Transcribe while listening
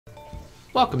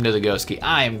Welcome to the Ghost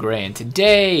I am Gray, and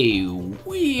today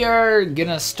we are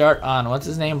gonna start on what's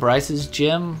his name? Bryce's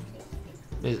gym.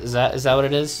 Is that what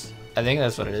it is? I think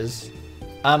that's what it is.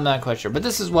 I'm not quite sure, but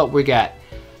this is what we got.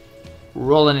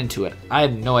 Rolling into it. I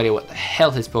have no idea what the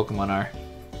hell his Pokemon are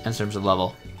in terms of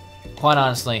level. Quite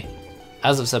honestly,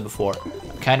 as I've said before,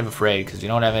 I'm kind of afraid because we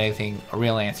don't have a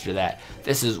real answer to that.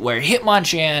 This is where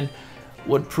Hitmonchan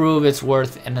would prove its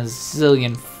worth in a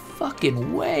zillion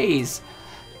fucking ways.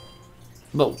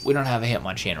 But we don't have a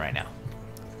Hitmonchan right now,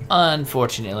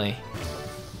 unfortunately.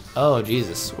 Oh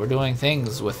Jesus, we're doing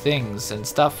things with things and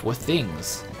stuff with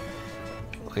things.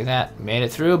 Look at that, made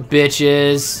it through,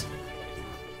 bitches.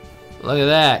 Look at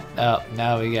that. Oh,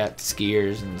 now we got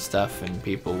skiers and stuff and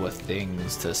people with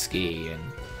things to ski and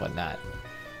whatnot.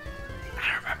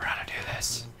 I don't remember how to do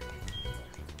this.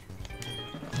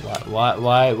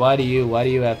 Why do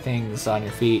you have things on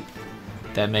your feet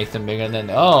that make them bigger than?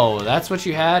 Oh, that's what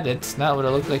you had? It's not what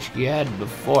it looked like you had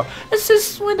before. It's a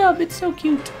Swinub. It's so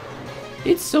cute.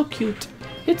 It's so cute.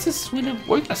 It's a Swinub.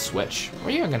 We're gonna switch.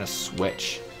 We are gonna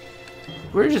switch.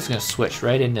 We're just gonna switch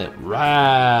right into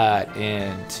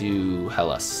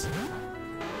Hellas.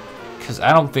 Cause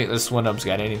I don't think this Swinub's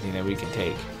got anything that we can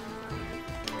take.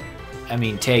 I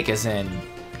mean, take as in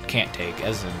can't take,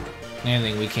 as in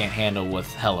anything we can't handle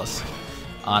with Hellas.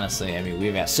 Honestly, I mean,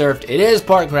 we've got Surfed. It is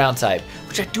part ground type,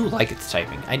 which I do like its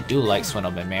typing. I do like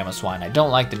Swinub and Mamoswine. I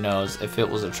don't like the nose. If it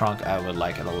was a trunk, I would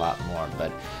like it a lot more.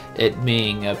 But it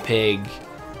being a pig,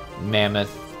 Mammary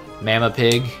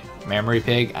pig,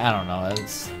 I don't know.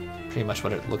 That's pretty much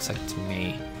what it looks like to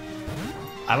me.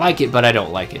 I like it, but I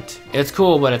don't like it. It's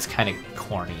cool, but it's kind of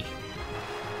corny.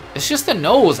 It's just the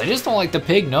nose. I just don't like the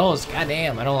pig nose. God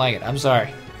damn, I don't like it. I'm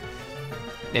sorry.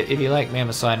 If you like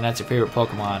Mamoswine and that's your favorite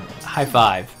Pokemon, high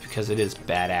five, because it is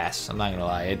badass. I'm not gonna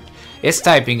lie. Its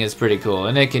typing is pretty cool,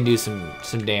 and it can do some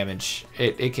damage.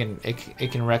 It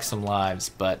can wreck some lives,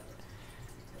 but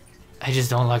I just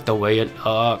don't like the way it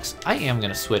looks. I am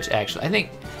gonna switch actually. I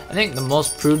think the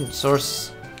most prudent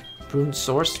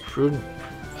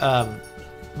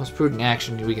most prudent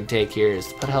action we can take here is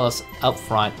to put Hellas up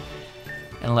front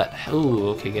and let, ooh,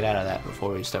 okay, get out of that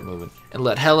before we start moving. And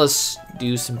let Hellas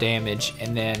do some damage,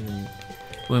 and then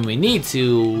when we need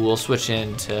to, we'll switch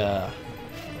into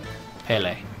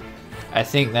Pele. I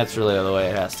think that's really the way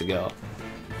it has to go.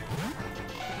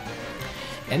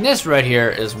 And this right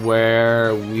here is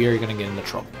where we are gonna get into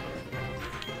trouble.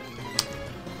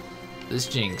 This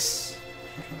Jinx.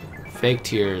 Fake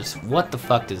tears. What the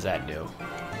fuck does that do?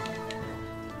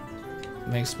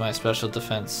 Makes my special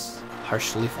defense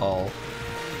harshly fall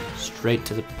straight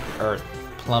to the earth,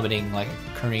 plummeting like a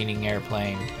careening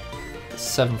airplane.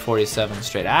 747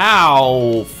 straight.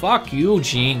 Ow! Fuck you,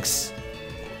 Jinx.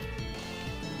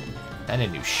 That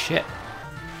didn't do shit.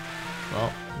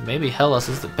 Well, maybe Hellas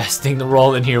is the best thing to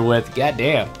roll in here with. God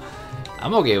damn.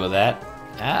 I'm okay with that.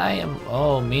 I am.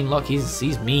 Oh, mean look.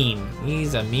 He's mean.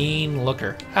 He's a mean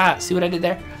looker. Ha! See what I did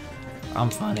there?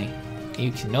 I'm funny.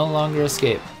 You can no longer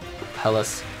escape,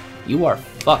 Hellas. You are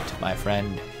fucked, my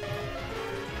friend.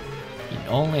 You can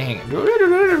only hang. Get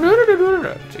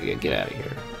out of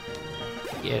here.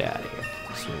 Get out of here.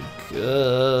 Some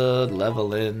good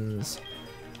level-ins.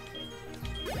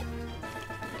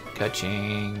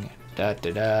 Catching. I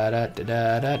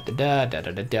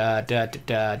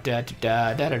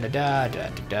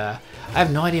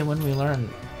have no idea when we learn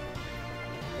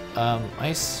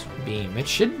Ice Beam. It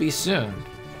should be soon.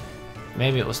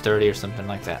 Maybe it was 30 or something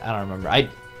like that. I don't remember. I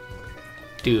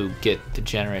do get the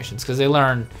generations because they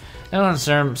learn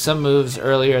some moves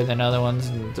earlier than other ones,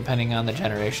 and depending on the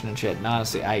generation and shit. And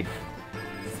honestly, I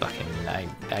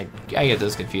get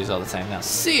those confused all the time now.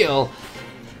 Seal.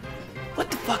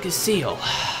 What the fuck is Seal?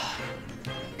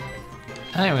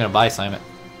 I think I'm gonna body slam it.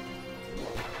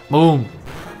 Boom.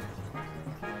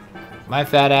 My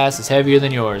fat ass is heavier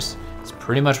than yours. It's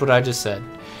pretty much what I just said.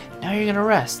 Now you're gonna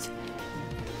rest.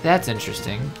 That's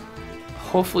interesting.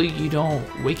 Hopefully you don't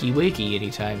wakey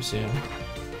anytime soon.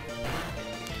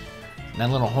 And that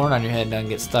little horn on your head doesn't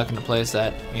get stuck in a place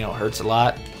that, you know, hurts a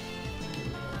lot.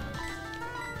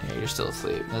 Yeah, you're still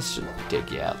asleep. This should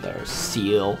take you out there,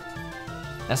 Seal.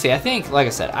 Now see, I think, like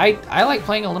I said, I like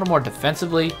playing a little more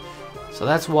defensively. So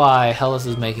that's why Hellas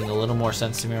is making a little more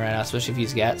sense to me right now, especially if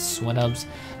he's got Swinubs.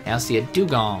 Now see a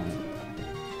Dugong.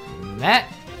 That,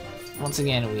 once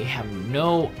again, we have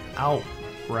no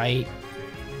outright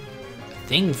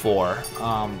thing for.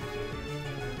 I'm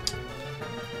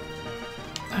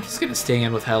just gonna stay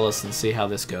in with Hellas and see how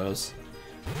this goes.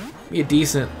 Be a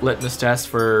decent litmus test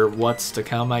for what's to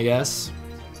come, I guess.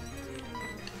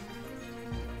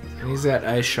 And he's got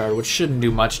Ice Shard, which shouldn't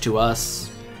do much to us.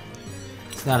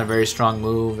 It's not a very strong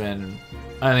move, and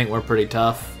I think we're pretty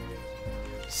tough.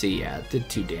 See, yeah, it did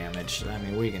 2 damage. I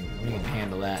mean, we can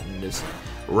handle that and just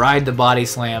ride the body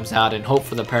slams out and hope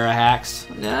for the para hacks.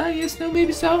 Yes, no,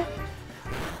 maybe so.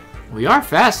 We are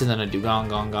faster than a Dugong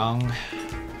Gong Gong.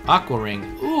 Aqua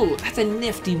Ring. Ooh, that's a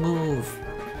nifty move.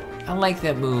 I like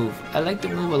that move. I like the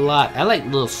move a lot. I like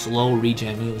little slow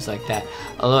regen moves like that.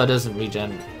 Although it doesn't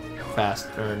regen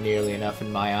fast or nearly enough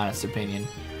in my honest opinion.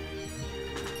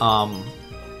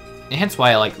 Hence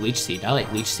why I like Leech Seed. I like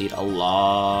Leech Seed a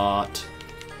lot.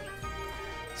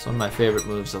 It's one of my favorite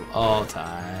moves of all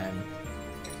time.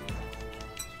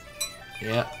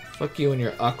 Yep. Fuck you and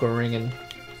your Aqua Ringing.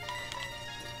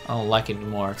 I don't like it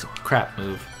anymore. It's a crap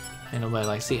move. Ain't nobody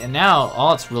likes it. And now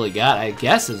all it's really got, I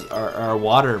guess, is our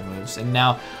water moves. And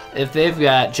now if they've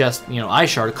got just, you know,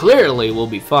 Ice Shard, clearly we'll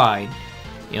be fine.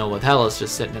 You know, with Hellas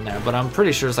just sitting in there. But I'm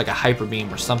pretty sure it's like a Hyper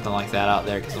Beam or something like that out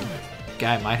there, because the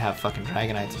guy might have fucking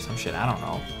Dragonites or some shit. I don't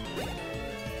know.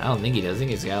 I don't think he does. I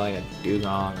think he's got like a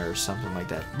Dugong or something like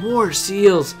that. More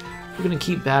seals! We're gonna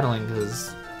keep battling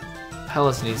because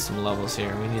Hellas needs some levels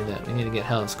here. We need that. We need to get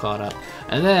Hellas caught up.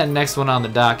 And then next one on the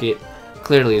docket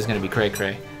clearly is gonna be Cray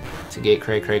Cray. To get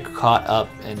Cray Cray caught up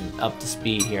and up to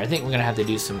speed here. I think we're gonna have to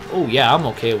do some. Oh yeah, I'm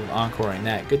okay with encoring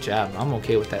that. Good job. I'm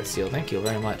okay with that seal. Thank you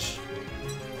very much.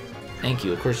 Thank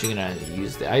you. Of course you're gonna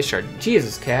use the Ice Shard.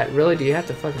 Jesus, cat. Really? Do you have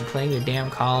to fucking clang your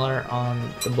damn collar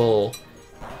on the bowl?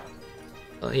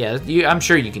 Well, yeah, I'm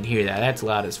sure you can hear that. That's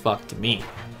loud as fuck to me.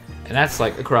 And that's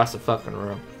like across the fucking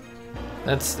room.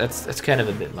 That's kind of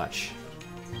a bit much.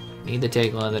 Need to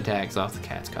take one of the tags off the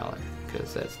cat's collar.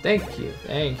 Because that's, thank you.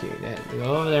 Go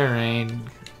over there, Rain,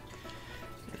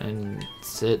 and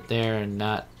sit there and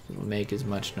not make as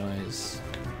much noise.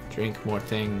 Drink more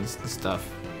things and stuff.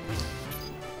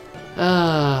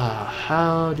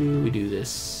 How do we do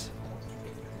this?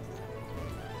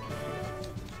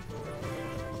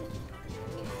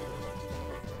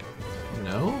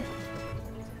 No?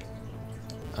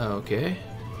 Okay.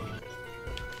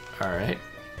 Alright.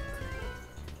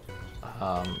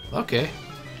 Okay.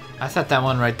 I thought that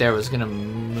one right there was gonna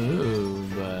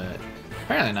move, but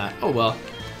apparently not. Oh well.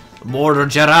 Mortar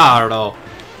Gerardo.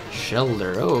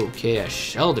 Shelter. Okay, a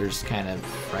shelter's kind of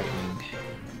frightening.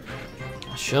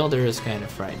 A shelter is kind of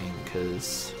frightening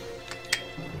because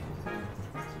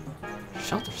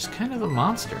Shelter's kind of a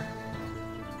monster.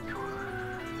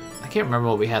 I can't remember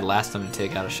what we had last time to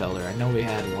take out a shelter. I know we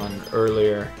had one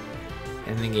earlier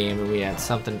in the game, and we had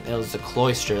something. It was the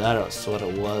cloister. That's what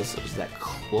it was. It was that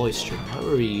cloister. What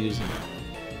were we using?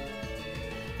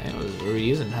 We were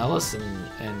using Hellas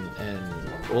and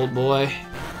Old Boy,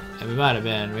 and we might have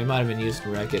been using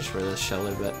Wreckage for this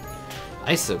shelter, but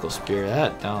Icicle Spear,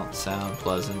 that don't sound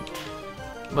pleasant.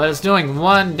 But it's doing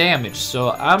 1 damage,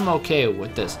 so I'm okay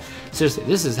with this. Seriously,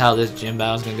 this is how this gym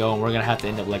battle's gonna go, and we're gonna have to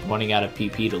end up like running out of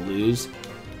PP to lose.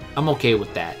 I'm okay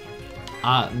with that.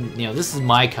 You know, this is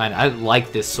my kind. I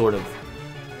like this sort of,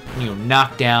 you know,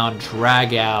 knock down,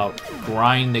 drag out,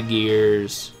 grind the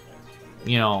gears,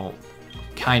 you know,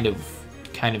 kind of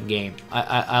game.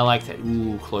 I like that.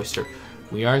 Ooh, Cloister.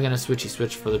 We are gonna switch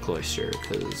for the Cloister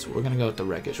because we're gonna go with the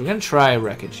Wreckage. We're gonna try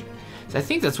Wreckage. So I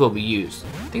think that's what we used.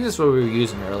 I think that's what we were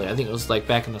using earlier. I think it was like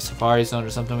back in the Safari Zone or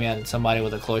something. We had somebody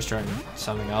with a Cloister and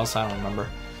something else. I don't remember.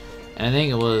 And I think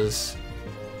it was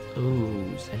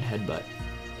ooze and Headbutt.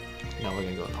 No, we're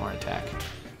gonna go with Horn Attack.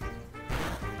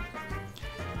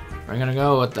 We're gonna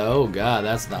go with the, oh god,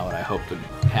 that's not what I hoped would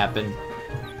happen.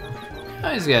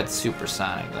 Oh, he's got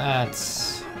Supersonic.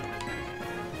 That's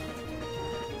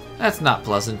not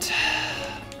pleasant.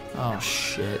 Oh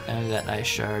shit, I got Ice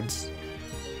Shards.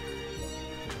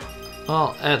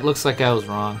 Well, it looks like I was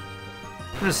wrong.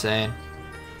 I'm just saying.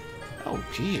 Oh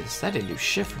Jesus, that didn't do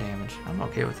shit for damage. I'm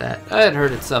okay with that. It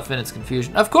hurt itself in its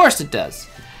confusion. Of course it does.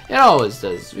 It always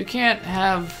does. We can't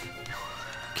have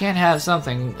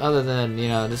something other than, you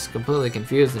know, just completely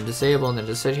confused and disabled and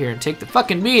just sit here and take the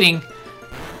fucking beating.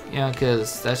 You know,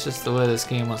 because that's just the way this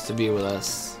game wants to be with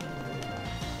us.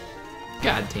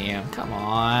 God damn, come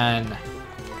on.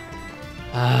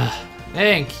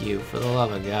 Thank you, for the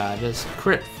love of God. Just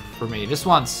crit for me, just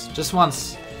once, just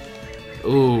once.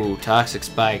 Ooh, Toxic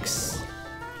Spikes.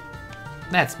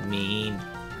 That's mean.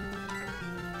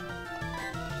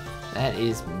 That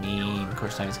is mean. Of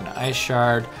course, now he's gonna Ice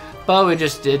Shard, but we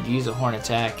just did use a Horn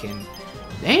Attack, and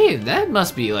hey, that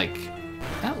must be like,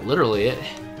 not literally it.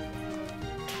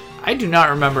 I do not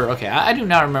remember. Okay, I do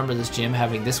not remember this gym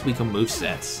having this weak of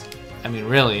movesets. I mean,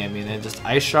 really. I mean, they're just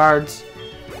Ice Shards.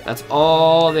 That's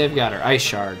all they've got are Ice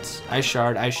Shards. Ice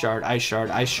Shard, Ice Shard, Ice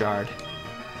Shard, Ice Shard,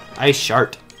 Ice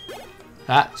Shard.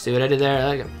 Ah, see what I did there?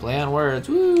 I got play on words.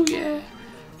 Woo, yeah.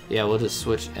 Yeah, we'll just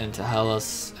switch into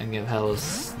Hellas and give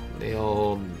Hellas the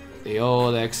old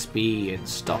XP and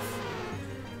stuff.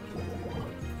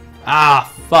 Ah,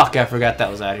 fuck! I forgot that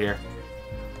was out here.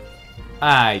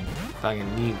 I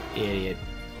fucking you idiot.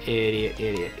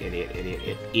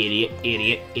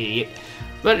 Idiot.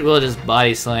 But we'll just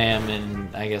body slam,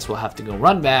 and I guess we'll have to go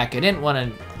run back. I didn't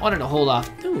wanted to hold off.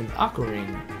 Dude, Aqua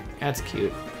Ring. That's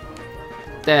cute.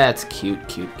 That's cute.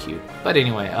 But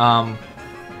anyway,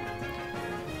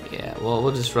 yeah, well,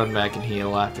 we'll just run back and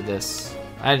heal after this.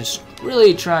 I'm just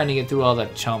really trying to get through all the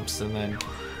chumps, and then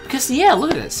because yeah,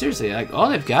 look at it. Seriously, like all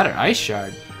they've got are Ice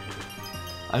Shard.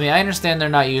 I mean, I understand they're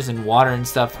not using water and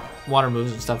stuff, water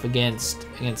moves and stuff against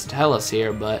Hellas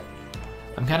here, but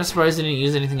I'm kind of surprised they didn't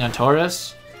use anything on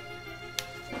Taurus.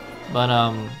 But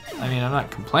I mean, I'm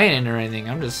not complaining or anything.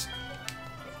 I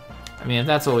mean, if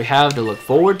that's what we have to look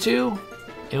forward to,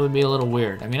 it would be a little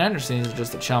weird. I mean, I understand these are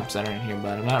just the chumps that are in here,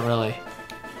 but I'm not really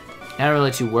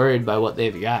too worried by what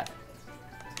they've got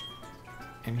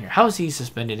in here. How is he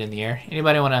suspended in the air?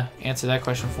 Anybody want to answer that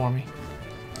question for me?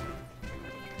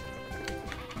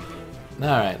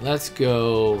 Alright, let's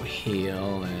go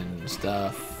heal and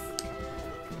stuff.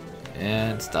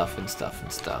 And stuff,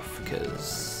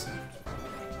 because...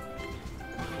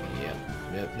 Yep.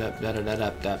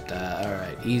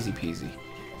 Alright, easy peasy.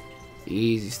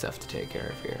 Easy stuff to take care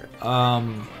of here. Yeah,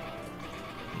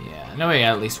 I know we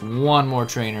got at least one more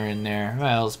trainer in there.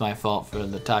 Well, it's my fault for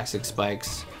the toxic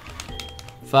spikes.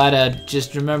 If I'd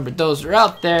just remembered those were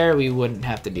out there, we wouldn't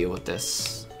have to deal with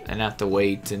this. And have to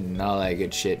wait and all that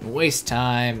good shit and waste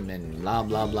time and blah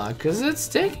blah blah, because it's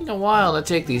taking a while to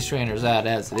take these trainers out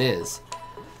as it is.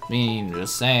 I mean,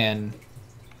 just saying.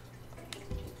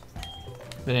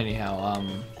 But anyhow,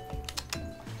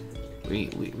 we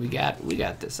got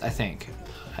this. I think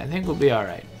we'll be all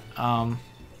right.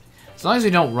 As long as we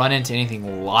don't run into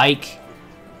anything like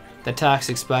the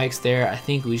toxic spikes there, I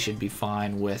think we should be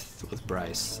fine with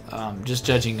Bryce. Just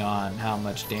judging on how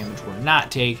much damage we're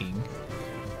not taking.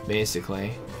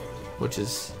 Basically, which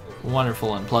is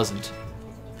wonderful and pleasant.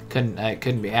 I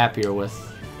couldn't be happier with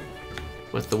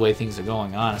the way things are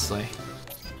going, honestly.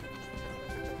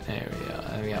 There we go.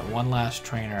 And we got one last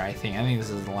trainer, I think. I think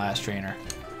this is the last trainer.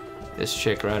 This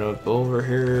chick right up over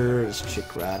here. This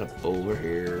chick right up over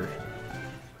here.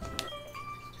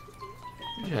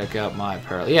 Check out my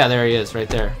pearl. Yeah, there he is, right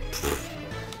there.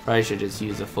 Probably should just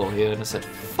use a full heal and I said,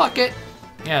 fuck it.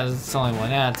 Yeah, it's only one.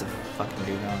 Yeah, it's a fucking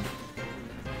dugong.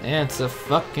 It's a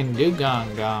fucking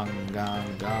dugong, gong. I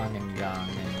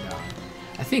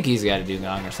think he's got a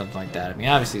dugong or something like that. I mean,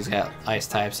 obviously he's got ice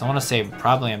types. I want to say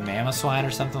probably a Mamoswine or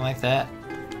something like that,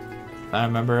 if I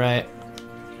remember right.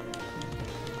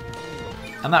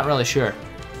 I'm not really sure,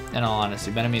 in all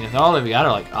honesty. But I mean, if all they've got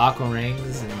are like Aqua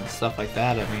Rings and stuff like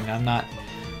that, I mean, I'm not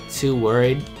too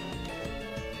worried.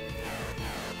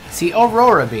 See,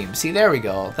 Aurora Beam. See, there we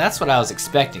go. That's what I was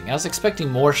expecting. I was expecting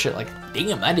more shit like,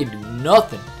 damn, I didn't do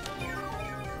nothing.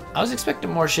 I was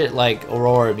expecting more shit like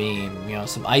Aurora Beam, you know,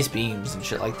 some Ice Beams and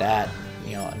shit like that.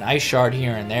 You know, an Ice Shard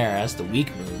here and there as the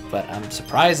weak move. But I'm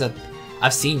surprised that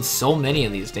I've seen so many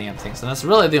of these damn things. And that's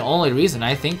really the only reason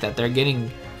I think that they're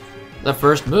getting the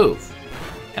first move.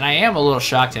 And I am a little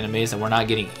shocked and amazed that we're not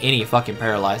getting any fucking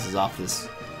paralyzes off of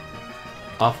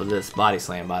this body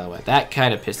slam, by the way. That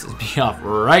kind of pisses me off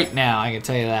right now, I can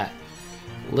tell you that.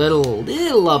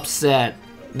 Little upset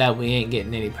that we ain't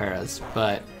getting any paras,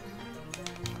 but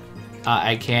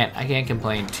I can't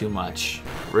complain too much,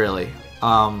 really.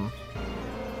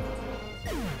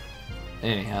 Anyhow,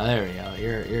 there we go.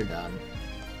 You're done.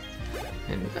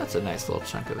 And that's a nice little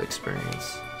chunk of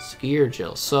experience. Skier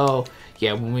Jill. So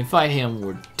yeah, when we fight him,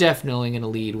 we're definitely gonna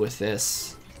lead with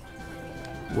this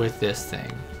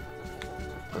thing.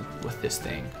 With this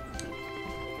thing.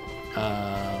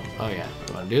 Oh yeah,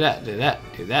 we want to do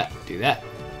that.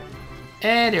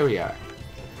 And here we are.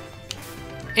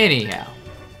 Anyhow,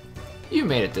 you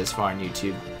made it this far on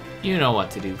YouTube. You know what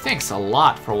to do. Thanks a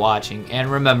lot for watching,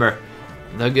 and remember,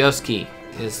 the Ghost Key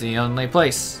is the only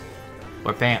place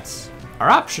where pants are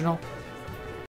optional.